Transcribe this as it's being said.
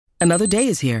Another day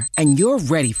is here, and you're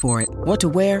ready for it. What to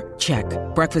wear? Check.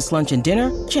 Breakfast, lunch, and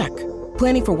dinner? Check.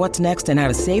 Planning for what's next and how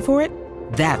to save for it?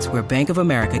 That's where Bank of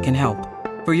America can help.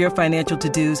 For your financial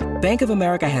to-dos, Bank of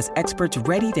America has experts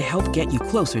ready to help get you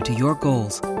closer to your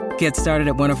goals. Get started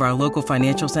at one of our local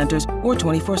financial centers or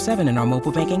 24/7 in our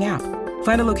mobile banking app.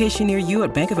 Find a location near you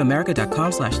at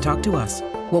bankofamerica.com/talktous.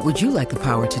 What would you like the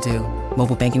power to do?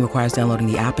 Mobile banking requires downloading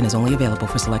the app and is only available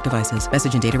for select devices.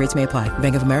 Message and data rates may apply.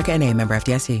 Bank of America N.A., member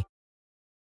FDIC.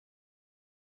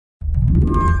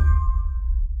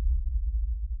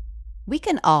 We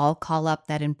can all call up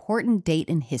that important date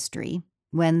in history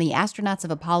when the astronauts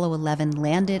of Apollo 11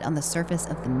 landed on the surface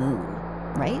of the moon,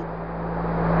 right?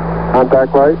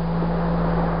 Contact right.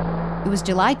 It was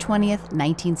July 20th,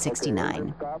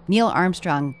 1969. Neil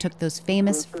Armstrong took those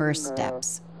famous first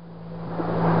steps.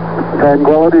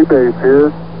 Tranquility Base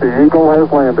here. The Eagle has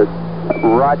landed.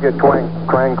 Roger,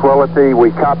 Tranquility.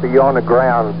 We copy you on the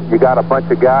ground. You got a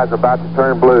bunch of guys about to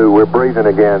turn blue. We're breathing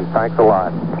again. Thanks a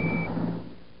lot.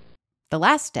 The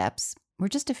last steps were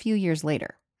just a few years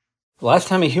later. The last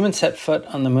time a human set foot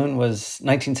on the moon was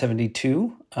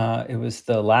 1972. It was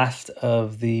the last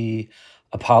of the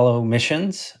Apollo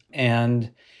missions.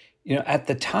 And, at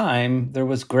the time, there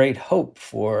was great hope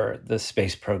for the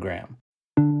space program.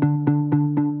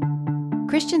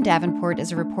 Christian Davenport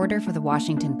is a reporter for The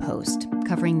Washington Post,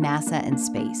 covering NASA and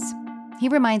space. He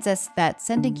reminds us that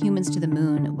sending humans to the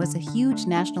moon was a huge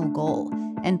national goal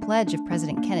and pledge of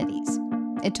President Kennedy's.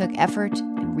 It took effort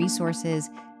and resources,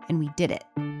 and we did it.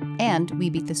 And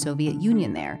we beat the Soviet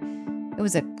Union there. It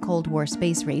was a Cold War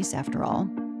space race, after all.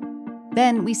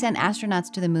 Then we sent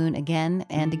astronauts to the moon again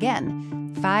and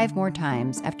again, 5 more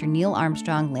times after Neil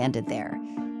Armstrong landed there.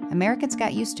 Americans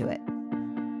got used to it.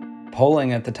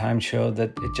 Polling at the time showed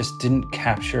that it just didn't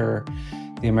capture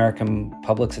the American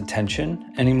public's attention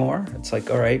anymore. It's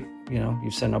like, all right, you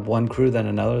send up one crew, then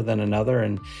another,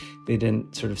 and they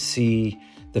didn't sort of see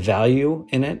the value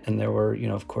in it. And there were,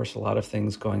 of course, a lot of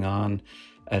things going on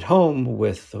at home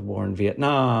with the war in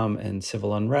Vietnam and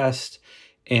civil unrest.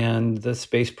 And the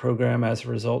space program, as a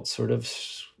result, sort of,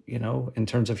 in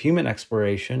terms of human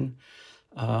exploration,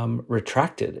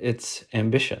 retracted its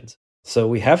ambitions. So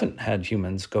we haven't had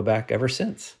humans go back ever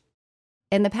since.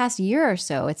 In the past year or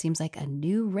so, it seems like a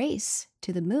new race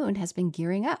to the moon has been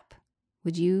gearing up.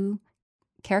 Would you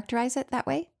characterize it that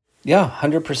way? Yeah,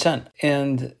 100%.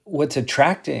 And what's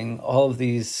attracting all of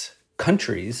these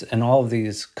countries and all of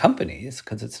these companies,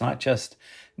 because it's not just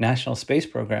national space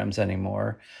programs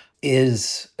anymore,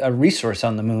 is a resource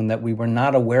on the moon that we were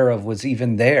not aware of was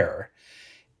even there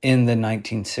in the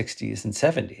 1960s and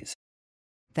 70s.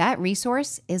 That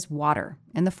resource is water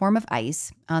in the form of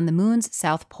ice on the moon's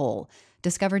south pole,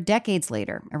 discovered decades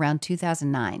later, around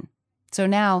 2009. So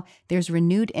now there's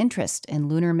renewed interest in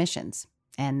lunar missions,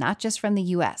 and not just from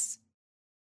the U.S.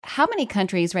 How many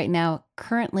countries right now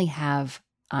currently have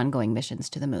ongoing missions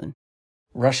to the moon?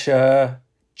 Russia,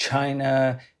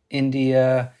 China,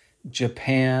 India,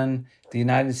 Japan, the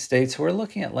United States. We're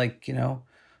looking at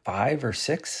 5 or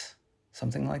 6,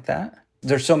 something like that.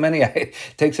 There's so many, it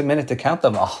takes a minute to count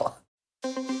them all.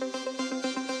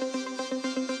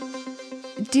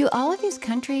 Do all of these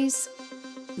countries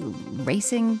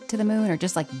racing to the moon or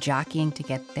just jockeying to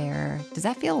get there, does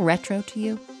that feel retro to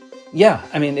you? Yeah,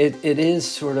 I mean, it is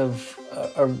sort of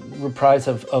a reprise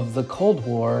of the Cold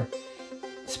War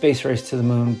space race to the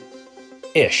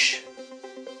moon-ish.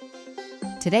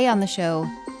 Today on the show,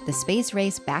 the space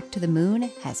race back to the moon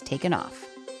has taken off.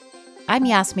 I'm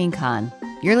Yasmin Khan.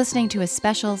 You're listening to a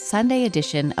special Sunday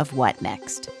edition of What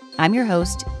Next? I'm your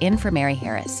host, in for Mary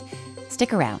Harris.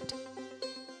 Stick around.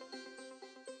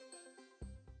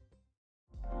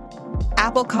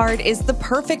 Apple Card is the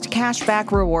perfect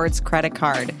cashback rewards credit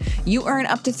card. You earn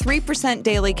up to 3%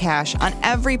 daily cash on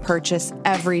every purchase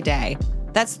every day.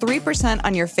 That's 3%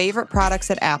 on your favorite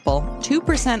products at Apple,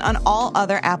 2% on all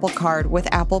other Apple Card with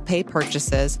Apple Pay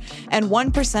purchases, and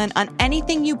 1% on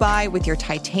anything you buy with your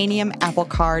titanium Apple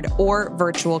Card or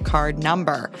virtual card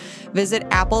number. Visit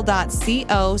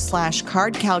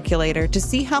apple.co/card calculator to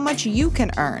see how much you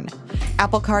can earn.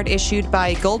 Apple Card issued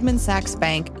by Goldman Sachs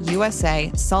Bank, USA,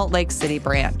 Salt Lake City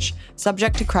branch.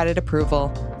 Subject to credit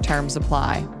approval. Terms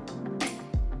apply.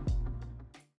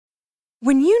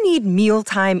 When you need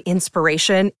mealtime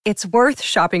inspiration, it's worth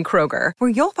shopping Kroger, where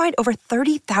you'll find over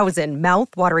 30,000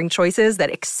 mouth-watering choices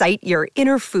that excite your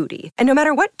inner foodie. And no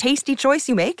matter what tasty choice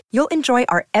you make, you'll enjoy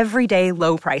our everyday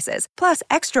low prices, plus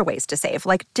extra ways to save,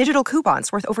 like digital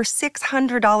coupons worth over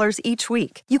 $600 each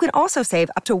week. You can also save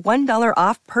up to $1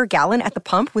 off per gallon at the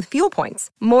pump with fuel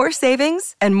points. More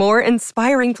savings and more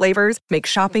inspiring flavors make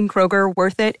shopping Kroger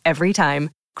worth it every time.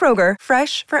 Kroger,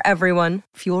 fresh for everyone.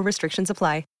 Fuel restrictions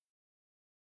apply.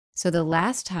 So the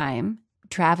last time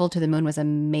travel to the moon was a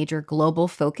major global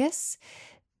focus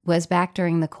was back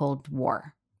during the Cold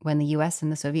War, when the U.S.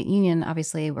 and the Soviet Union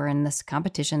obviously were in this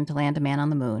competition to land a man on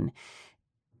the moon.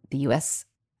 The U.S.,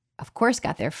 of course,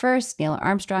 got there first. Neil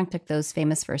Armstrong took those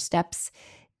famous first steps.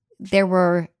 There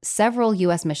were several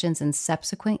U.S. missions in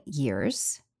subsequent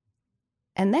years.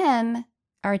 And then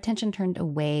our attention turned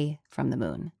away from the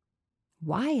moon.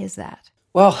 Why is that?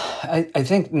 Well, I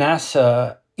think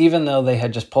NASA, even though they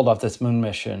had just pulled off this moon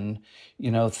mission,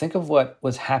 think of what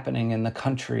was happening in the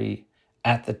country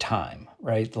at the time,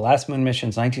 right? The last moon mission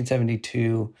is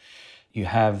 1972. You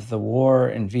have the war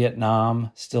in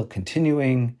Vietnam still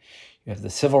continuing. You have the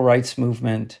civil rights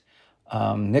movement.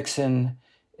 Nixon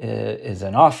is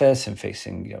in office and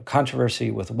facing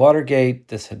controversy with Watergate.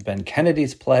 This had been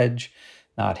Kennedy's pledge,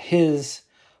 not his.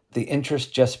 The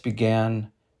interest just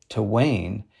began to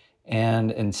wane.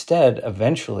 And instead,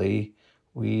 eventually,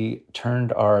 we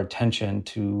turned our attention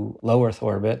to low Earth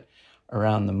orbit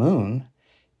around the moon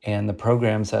and the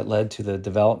programs that led to the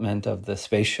development of the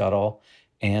space shuttle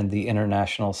and the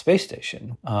International Space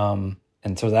Station.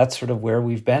 And so that's sort of where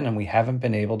we've been, and we haven't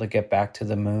been able to get back to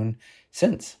the moon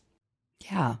since.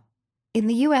 Yeah. In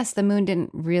the U.S., the moon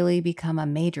didn't really become a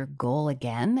major goal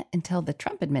again until the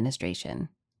Trump administration,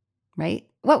 right?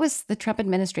 What was the Trump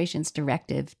administration's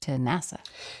directive to NASA?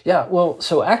 Yeah, well,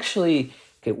 so actually,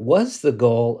 it was the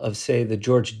goal of, say, the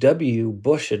George W.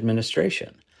 Bush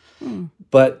administration.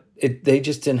 But they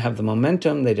just didn't have the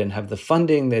momentum, they didn't have the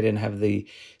funding, they didn't have the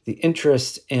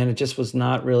interest, and it just was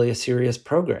not really a serious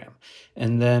program.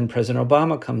 And then President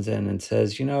Obama comes in and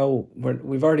says,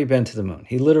 we've already been to the moon.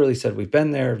 He literally said, we've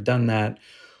been there, done that.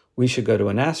 We should go to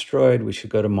an asteroid, we should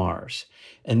go to Mars.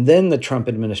 And then the Trump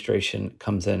administration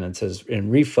comes in and says,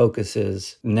 and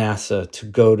refocuses NASA to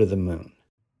go to the moon.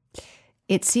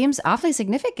 It seems awfully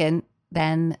significant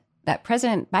then that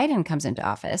President Biden comes into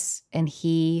office and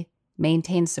he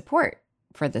maintains support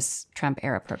for this Trump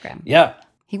era program. Yeah.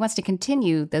 He wants to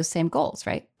continue those same goals,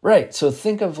 right? Right. So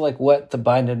think of what the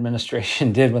Biden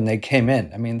administration did when they came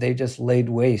in. I mean, they just laid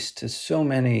waste to so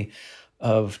many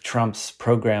of Trump's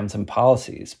programs and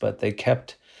policies, but they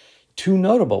kept two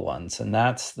notable ones, and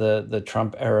that's the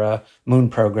Trump era moon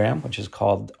program, which is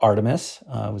called Artemis,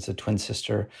 was a twin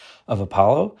sister of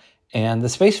Apollo, and the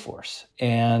Space Force.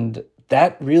 And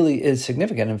that really is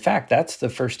significant. In fact, that's the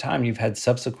first time you've had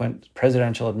subsequent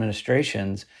presidential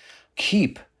administrations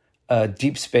keep a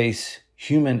deep space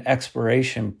human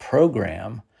exploration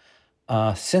program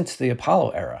since the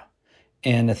Apollo era.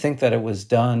 And to think that it was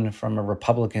done from a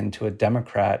Republican to a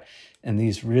Democrat in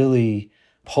these really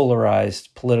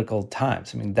polarized political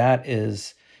times, I mean, that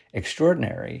is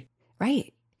extraordinary.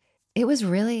 Right. It was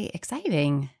really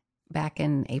exciting back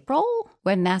in April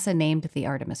when NASA named the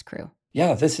Artemis crew.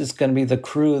 Yeah, this is going to be the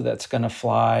crew that's going to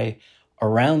fly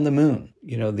around the moon.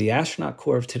 The astronaut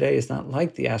corps of today is not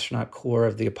like the astronaut corps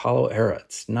of the Apollo era.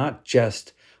 It's not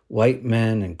just white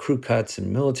men and crew cuts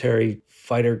and military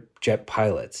fighter jet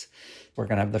pilots. We're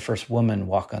going to have the first woman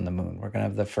walk on the moon. We're going to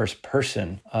have the first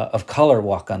person of color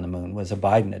walk on the moon, was a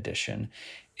Biden addition.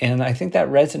 And I think that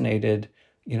resonated,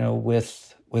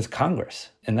 with Congress.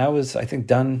 And that was, I think,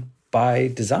 done by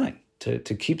design to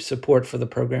keep support for the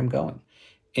program going.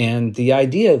 And the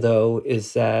idea, though,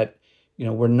 is that,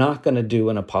 we're not going to do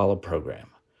an Apollo program.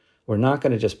 We're not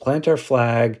going to just plant our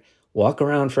flag, walk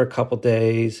around for a couple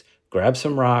days, grab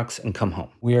some rocks, and come home.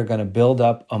 We are going to build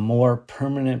up a more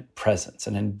permanent presence,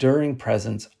 an enduring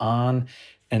presence on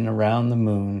and around the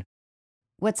moon.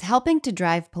 What's helping to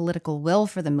drive political will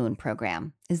for the moon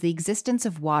program is the existence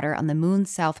of water on the moon's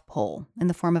south pole in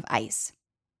the form of ice.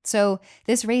 So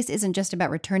this race isn't just about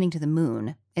returning to the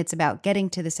moon. It's about getting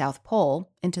to the South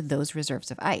Pole into those reserves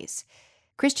of ice.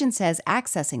 Christian says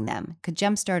accessing them could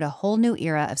jumpstart a whole new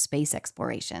era of space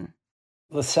exploration.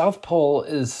 The South Pole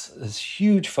is this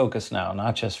huge focus now,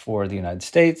 not just for the United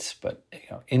States, but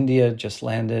India just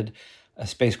landed a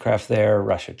spacecraft there.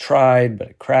 Russia tried, but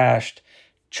it crashed.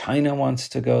 China wants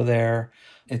to go there.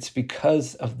 It's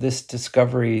because of this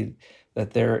discovery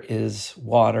that there is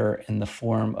water in the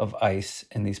form of ice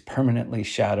in these permanently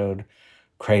shadowed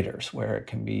craters where it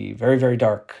can be very, very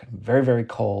dark, very, very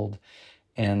cold,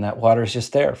 and that water is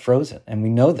just there, frozen. And we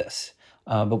know this,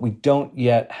 but we don't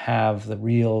yet have the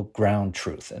real ground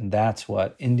truth. And that's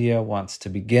what India wants to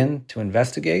begin to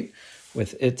investigate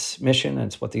with its mission, and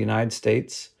it's what the United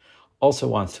States also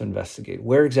wants to investigate.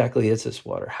 Where exactly is this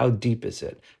water? How deep is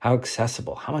it? How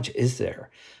accessible? How much is there?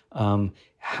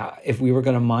 If we were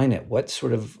going to mine it, what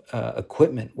sort of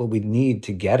equipment would we need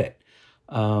to get it?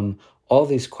 all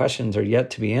these questions are yet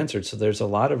to be answered. So there's a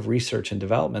lot of research and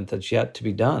development that's yet to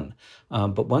be done.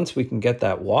 But once we can get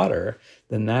that water,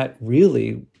 then that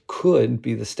really could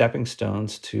be the stepping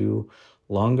stones to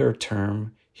longer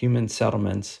term human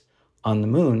settlements on the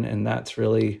moon. And that's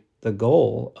really the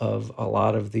goal of a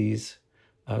lot of these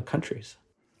countries.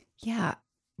 Yeah.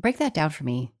 Break that down for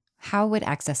me. How would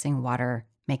accessing water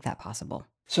make that possible?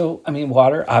 So,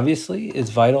 water obviously is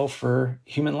vital for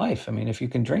human life. If you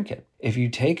can drink it, if you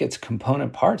take its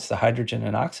component parts, the hydrogen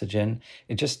and oxygen,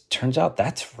 it just turns out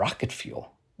that's rocket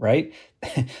fuel, right?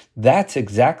 That's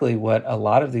exactly what a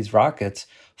lot of these rockets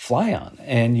fly on.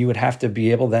 And you would have to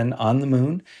be able then on the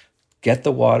moon, get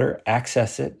the water,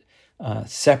 access it,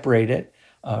 separate it,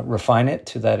 refine it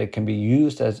so that it can be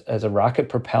used as a rocket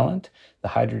propellant, the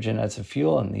hydrogen as a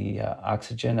fuel and the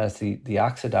oxygen as the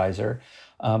oxidizer.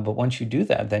 But once you do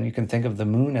that, then you can think of the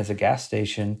moon as a gas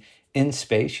station in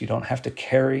space. You don't have to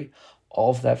carry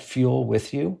all of that fuel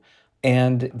with you.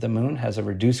 And the moon has a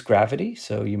reduced gravity,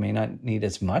 so you may not need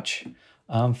as much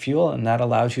fuel, and that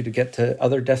allows you to get to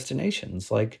other destinations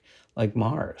like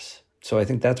Mars. So I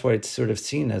think that's why it's sort of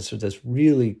seen as this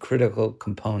really critical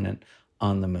component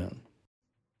on the moon.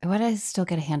 I want to still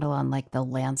get a handle on the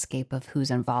landscape of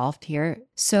who's involved here.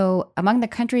 So among the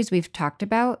countries we've talked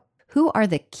about, who are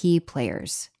the key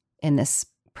players in this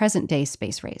present day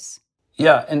space race?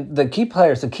 Yeah, and the key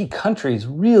players, the key countries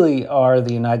really are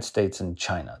the United States and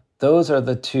China. Those are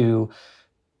the two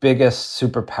biggest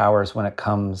superpowers when it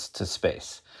comes to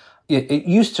space. It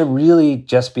used to really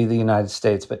just be the United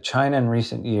States, but China in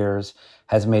recent years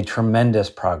has made tremendous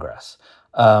progress.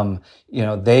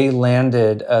 They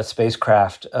landed a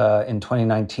spacecraft in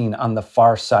 2019 on the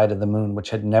far side of the moon, which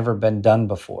had never been done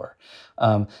before.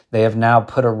 They have now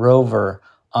put a rover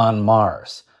on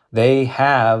Mars. They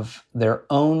have their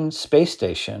own space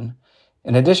station.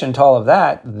 In addition to all of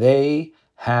that, they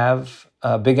have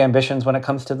big ambitions when it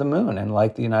comes to the moon. And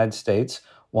like the United States,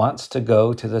 wants to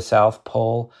go to the South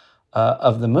Pole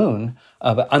of the moon.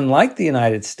 But unlike the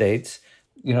United States,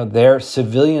 their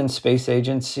civilian space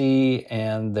agency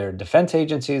and their defense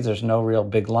agencies, there's no real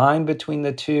big line between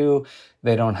the two.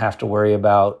 They don't have to worry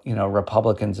about,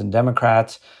 Republicans and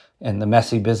Democrats and the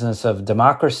messy business of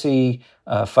democracy,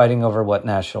 fighting over what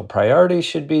national priorities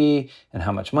should be and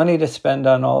how much money to spend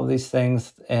on all of these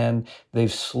things. And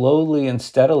they've slowly and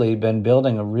steadily been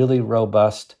building a really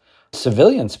robust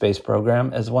civilian space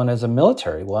program as well as a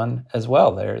military one as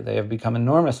well. They have become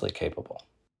enormously capable.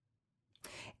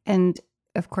 And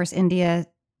of course, India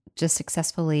just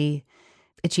successfully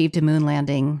achieved a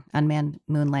unmanned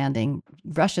moon landing.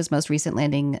 Russia's most recent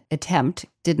landing attempt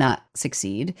did not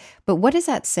succeed. But what does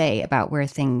that say about where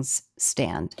things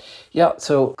stand? Yeah,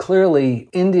 so clearly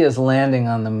India's landing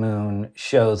on the moon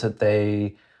shows that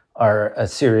they are a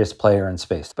serious player in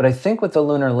space. But I think with the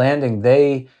lunar landing,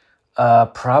 they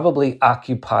probably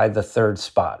occupy the third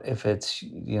spot. If it's the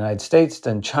United States,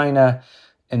 then China,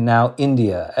 and now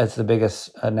India as the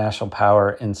biggest national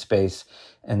power in space.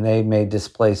 And they may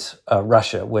displace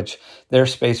Russia, which their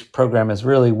space program has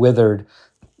really withered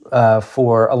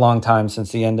for a long time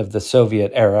since the end of the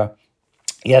Soviet era.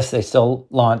 Yes, they still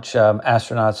launch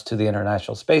astronauts to the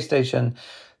International Space Station.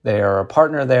 They are a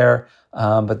partner there,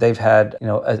 but they've had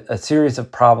a series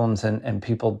of problems, and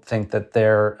people think that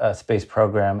their space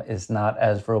program is not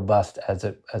as robust as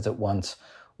it once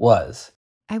was.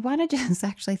 I want to just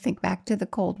actually think back to the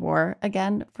Cold War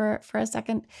again for a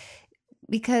second,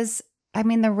 because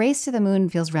the race to the moon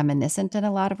feels reminiscent in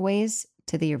a lot of ways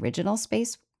to the original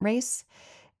space race.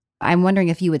 I'm wondering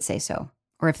if you would say so,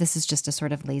 or if this is just a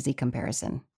sort of lazy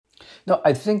comparison. No,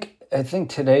 I think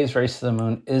today's race to the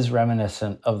moon is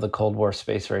reminiscent of the Cold War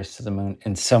space race to the moon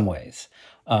in some ways,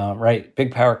 right?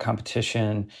 Big power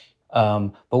competition.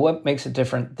 But what makes it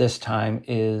different this time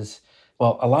is,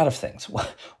 well, a lot of things.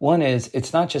 One is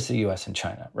it's not just the U.S. and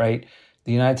China, right?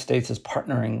 The United States is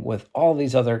partnering with all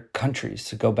these other countries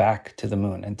to go back to the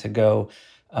moon and to go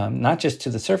not just to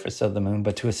the surface of the moon,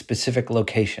 but to a specific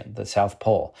location, the South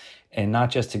Pole. And not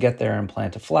just to get there and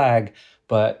plant a flag,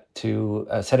 but to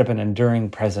set up an enduring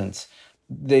presence.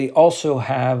 They also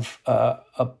have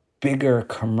a bigger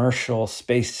commercial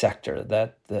space sector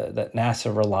that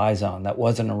NASA relies on that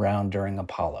wasn't around during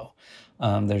Apollo.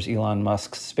 There's Elon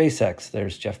Musk's SpaceX.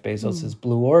 There's Jeff Bezos's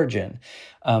Blue Origin.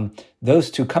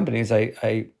 Those two companies,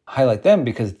 I highlight them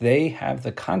because they have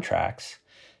the contracts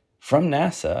from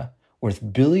NASA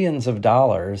worth billions of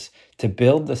dollars to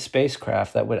build the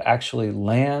spacecraft that would actually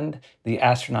land the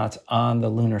astronauts on the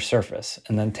lunar surface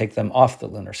and then take them off the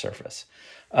lunar surface.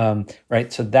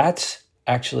 Right? So that's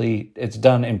actually, it's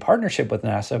done in partnership with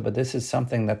NASA, but this is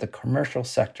something that the commercial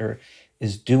sector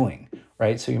is doing,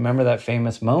 right? So you remember that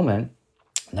famous moment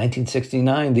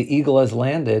 1969, the Eagle has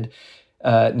landed.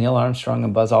 Neil Armstrong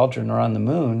and Buzz Aldrin are on the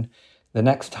moon. The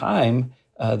next time,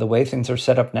 the way things are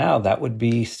set up now, that would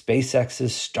be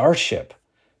SpaceX's Starship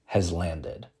has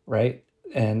landed, right?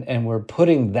 And we're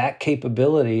putting that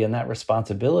capability and that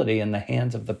responsibility in the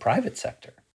hands of the private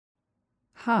sector.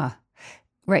 Huh.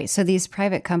 Right. So these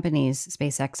private companies,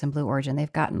 SpaceX and Blue Origin,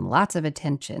 they've gotten lots of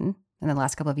attention in the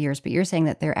last couple of years, but you're saying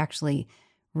that they're actually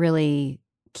really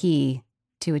key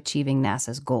to achieving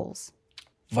NASA's goals.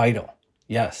 Vital.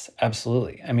 Yes,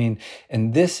 absolutely. I mean,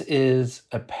 and this is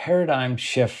a paradigm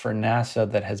shift for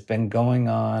NASA that has been going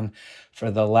on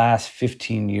for the last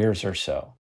 15 years or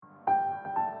so.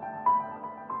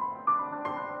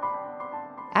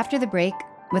 After the break,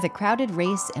 with a crowded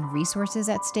race and resources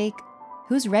at stake,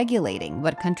 who's regulating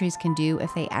what countries can do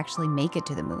if they actually make it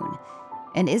to the moon?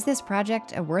 And is this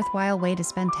project a worthwhile way to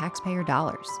spend taxpayer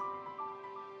dollars?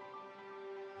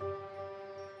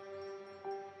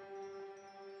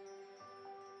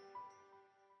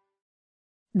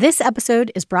 This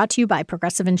episode is brought to you by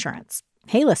Progressive Insurance.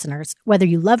 Hey, listeners, whether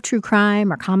you love true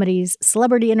crime or comedies,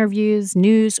 celebrity interviews,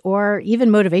 news, or even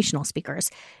motivational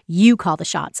speakers, you call the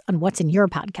shots on what's in your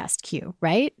podcast queue,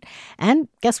 right? And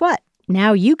guess what?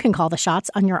 Now you can call the shots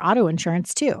on your auto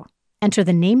insurance, too. Enter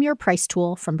the Name Your Price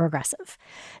tool from Progressive.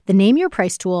 The Name Your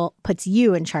Price tool puts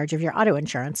you in charge of your auto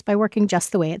insurance by working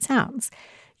just the way it sounds.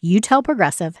 You tell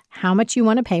Progressive how much you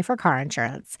want to pay for car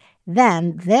insurance.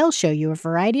 Then they'll show you a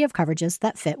variety of coverages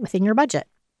that fit within your budget,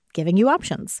 giving you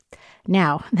options.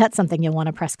 Now, that's something you'll want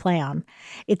to press play on.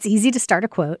 It's easy to start a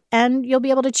quote, and you'll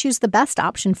be able to choose the best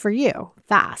option for you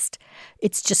fast.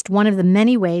 It's just one of the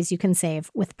many ways you can save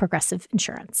with Progressive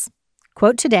Insurance.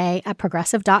 Quote today at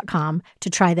Progressive.com to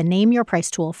try the Name Your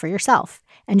Price tool for yourself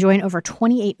and join over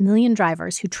 28 million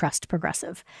drivers who trust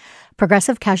Progressive.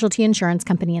 Progressive Casualty Insurance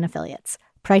Company and Affiliates.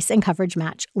 Price and coverage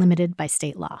match limited by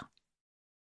state law.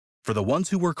 For the ones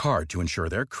who work hard to ensure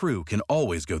their crew can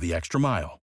always go the extra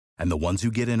mile, and the ones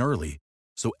who get in early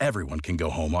so everyone can go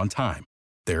home on time,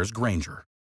 there's Grainger,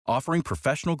 offering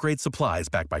professional-grade supplies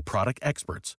backed by product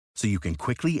experts so you can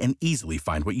quickly and easily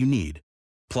find what you need.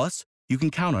 Plus, you can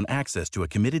count on access to a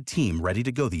committed team ready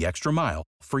to go the extra mile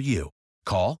for you.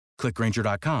 Call, click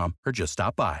Grainger.com, or just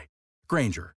stop by.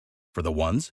 Grainger, for the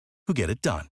ones who get it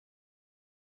done.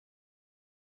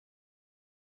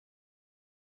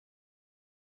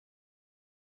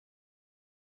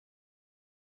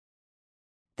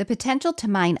 The potential to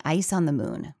mine ice on the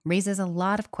moon raises a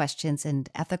lot of questions and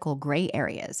ethical gray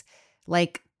areas,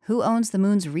 like who owns the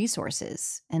moon's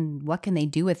resources and what can they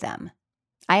do with them?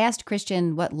 I asked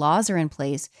Christian what laws are in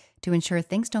place to ensure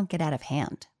things don't get out of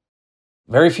hand.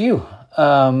 Very few.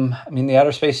 The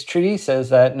Outer Space Treaty says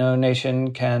that no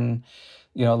nation can,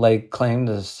 lay claim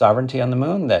to sovereignty on the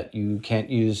moon, that you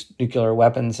can't use nuclear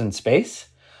weapons in space.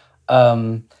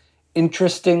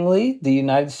 Interestingly, the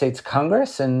United States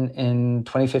Congress in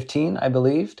 2015, I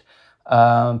believed,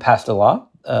 passed a law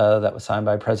that was signed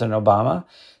by President Obama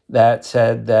that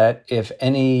said that if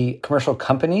any commercial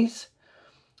companies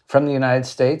from the United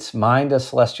States mined a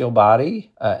celestial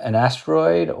body, an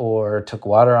asteroid, or took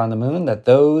water on the moon, that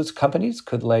those companies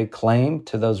could lay claim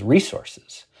to those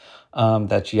resources.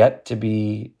 That's yet to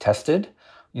be tested,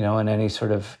 in any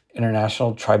sort of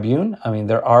international tribune.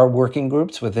 There are working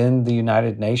groups within the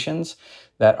United Nations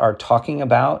that are talking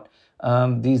about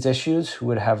these issues, who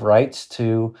would have rights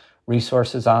to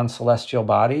resources on celestial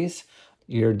bodies.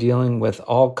 You're dealing with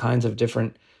all kinds of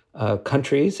different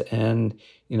countries, and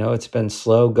it's been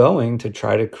slow going to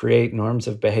try to create norms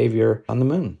of behavior on the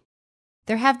moon.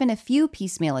 There have been a few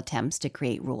piecemeal attempts to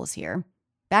create rules here.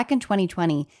 Back in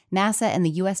 2020, NASA and the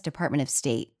U.S. Department of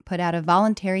State put out a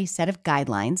voluntary set of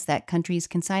guidelines that countries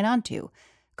can sign on to,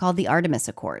 called the Artemis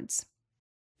Accords.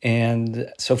 And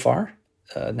so far,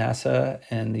 NASA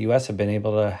and the U.S. have been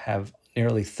able to have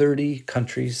nearly 30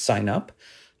 countries sign up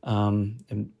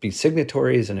and be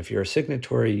signatories. And if you're a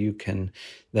signatory, you can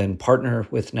then partner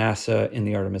with NASA in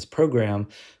the Artemis program.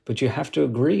 But you have to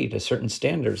agree to certain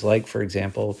standards, like, for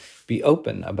example, be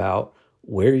open about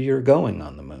where you're going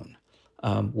on the moon.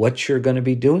 What you're going to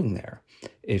be doing there.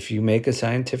 If you make a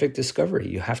scientific discovery,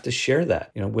 you have to share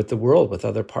that, with the world, with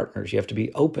other partners. You have to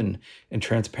be open and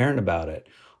transparent about it.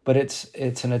 But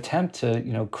it's an attempt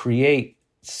to, create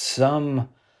some,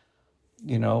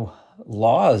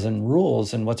 laws and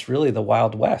rules in what's really the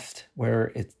Wild West,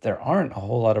 where there aren't a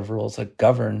whole lot of rules that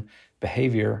govern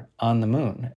behavior on the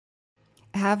moon.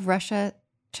 Have Russia,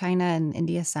 China, and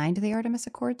India signed the Artemis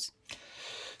Accords?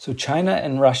 So China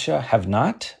and Russia have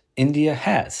not. India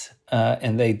has,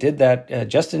 and they did that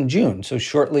just in June, so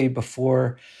shortly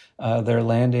before their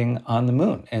landing on the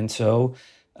moon. And so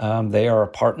They are a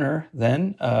partner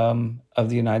then of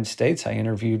the United States. I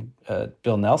interviewed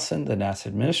Bill Nelson, the NASA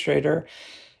administrator,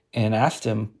 and asked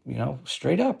him,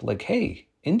 straight up, like, hey,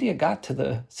 India got to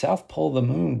the South Pole of the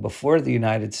moon before the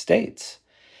United States.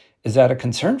 Is that a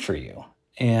concern for you?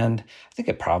 And I think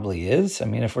it probably is. I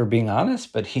mean, if we're being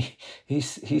honest, but he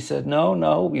said,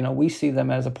 no, we see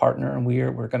them as a partner and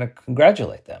we're going to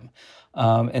congratulate them.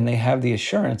 And they have the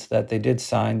assurance that they did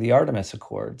sign the Artemis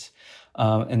Accords.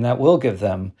 And that will give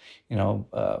them,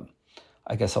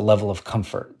 I guess, a level of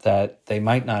comfort that they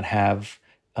might not have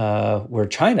were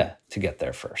China to get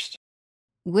there first.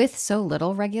 With so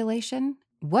little regulation,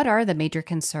 what are the major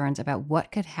concerns about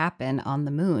what could happen on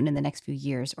the moon in the next few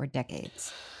years or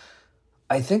decades?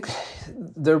 I think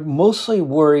they're mostly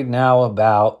worried now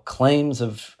about claims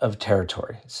of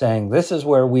territory, saying this is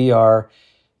where we are,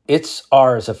 it's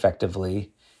ours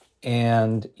effectively,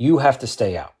 and you have to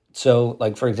stay out. So,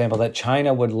 like, for example, that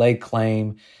China would lay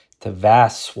claim to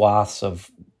vast swaths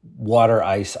of water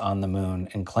ice on the moon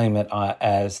and claim it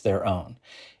as their own.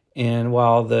 And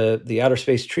while the Outer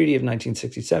Space Treaty of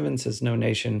 1967 says no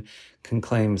nation can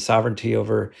claim sovereignty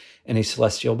over any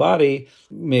celestial body,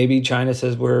 maybe China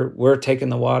says we're taking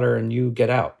the water and you get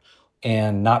out,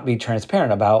 and not be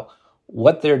transparent about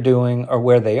what they're doing or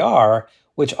where they are,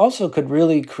 which also could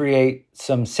really create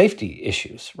some safety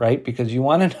issues, right? Because you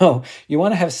want to know, you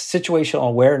want to have situational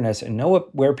awareness and know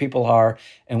where people are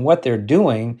and what they're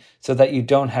doing so that you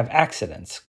don't have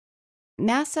accidents.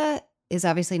 NASA is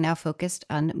obviously now focused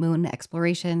on moon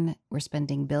exploration. We're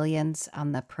spending billions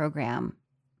on the program.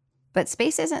 But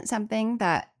space isn't something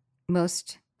that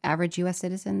most average U.S.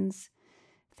 citizens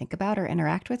think about or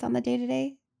interact with on the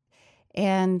day-to-day.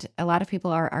 And a lot of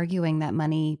people are arguing that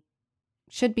money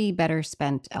should be better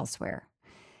spent elsewhere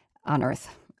on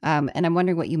Earth. And I'm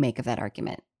wondering what you make of that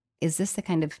argument. Is this the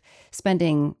kind of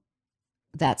spending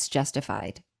that's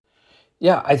justified?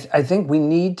 Yeah, I think we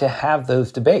need to have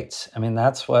those debates. I mean,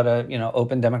 that's what a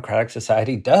open democratic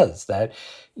society does. That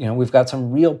we've got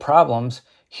some real problems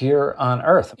here on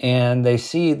Earth, and they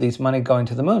see these money going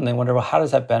to the moon. They wonder, well, how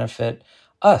does that benefit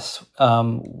us?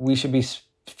 We should be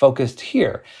focused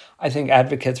here. I think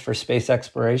advocates for space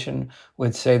exploration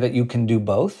would say that you can do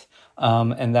both,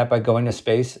 and that by going to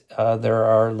space, there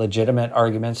are legitimate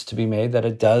arguments to be made that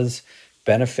it does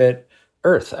benefit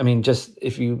Earth. I mean, just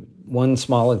one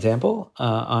small example,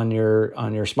 on your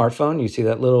smartphone, you see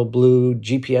that little blue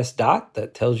GPS dot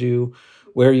that tells you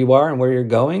where you are and where you're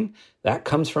going. That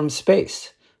comes from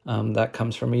space. That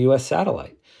comes from a U.S.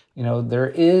 satellite. There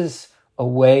is a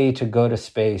way to go to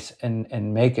space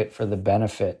and make it for the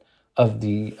benefit of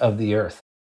the Earth.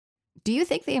 Do you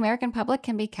think the American public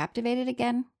can be captivated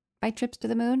again by trips to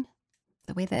the moon,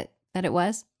 the way that it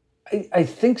was? I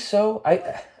think so.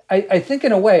 I think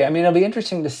in a way, I mean, it'll be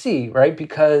interesting to see, right?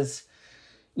 Because,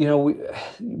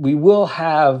 we will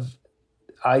have,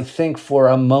 I think for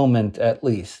a moment at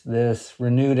least, this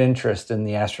renewed interest in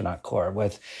the astronaut corps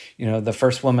with, the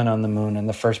first woman on the moon and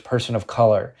the first person of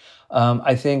color.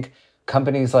 I think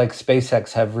companies like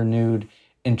SpaceX have renewed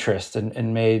interest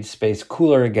and made space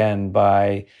cooler again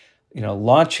by,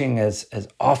 launching as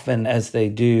often as they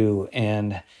do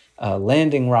and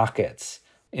landing rockets.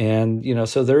 And,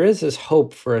 so there is this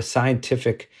hope for a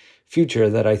scientific future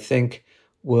that I think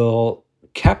will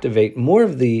captivate more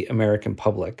of the American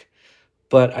public.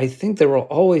 But I think there will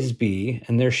always be,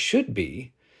 and there should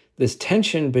be, this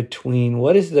tension between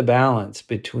what is the balance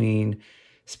between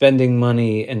spending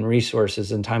money and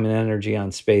resources and time and energy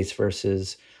on space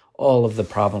versus all of the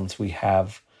problems we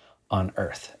have on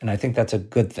Earth. And I think that's a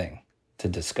good thing to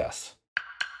discuss.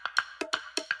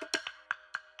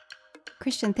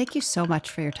 Christian, thank you so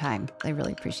much for your time. I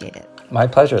really appreciate it. My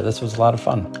pleasure. This was a lot of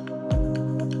fun.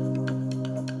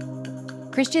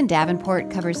 Christian Davenport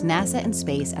covers NASA and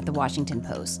space at The Washington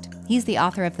Post. He's the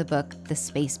author of the book, The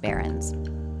Space Barons.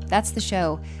 That's the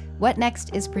show. What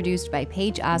Next is produced by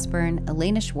Paige Osborne,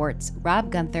 Elena Schwartz, Rob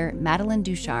Gunther, Madeline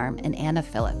Ducharme, and Anna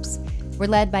Phillips. We're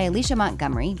led by Alicia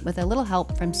Montgomery with a little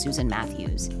help from Susan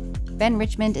Matthews. Ben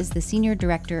Richmond is the Senior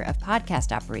Director of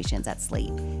Podcast Operations at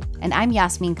Slate. And I'm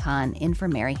Yasmin Khan, in for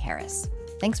Mary Harris.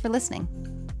 Thanks for listening.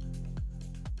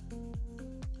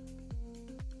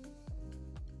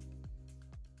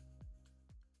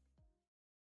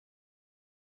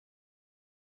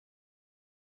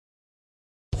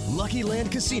 Lucky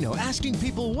Land Casino, asking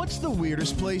people, what's the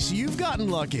weirdest place you've gotten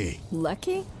lucky?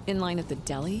 Lucky? In line at the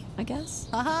deli, I guess?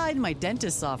 Aha, in my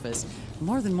dentist's office.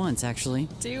 More than once, actually.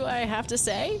 Do I have to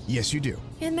say? Yes, you do.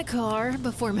 In the car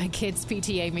before my kids'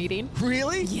 PTA meeting.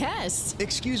 Really? Yes.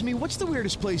 Excuse me, what's the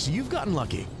weirdest place you've gotten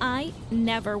lucky? I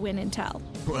never win and tell.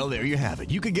 Well, there you have it.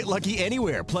 You can get lucky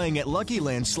anywhere, playing at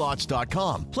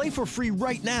LuckyLandSlots.com. Play for free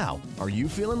right now. Are you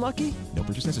feeling lucky? No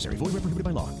purchase necessary. Void where prohibited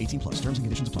by law. 18+. Terms and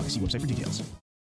conditions apply. See website for details.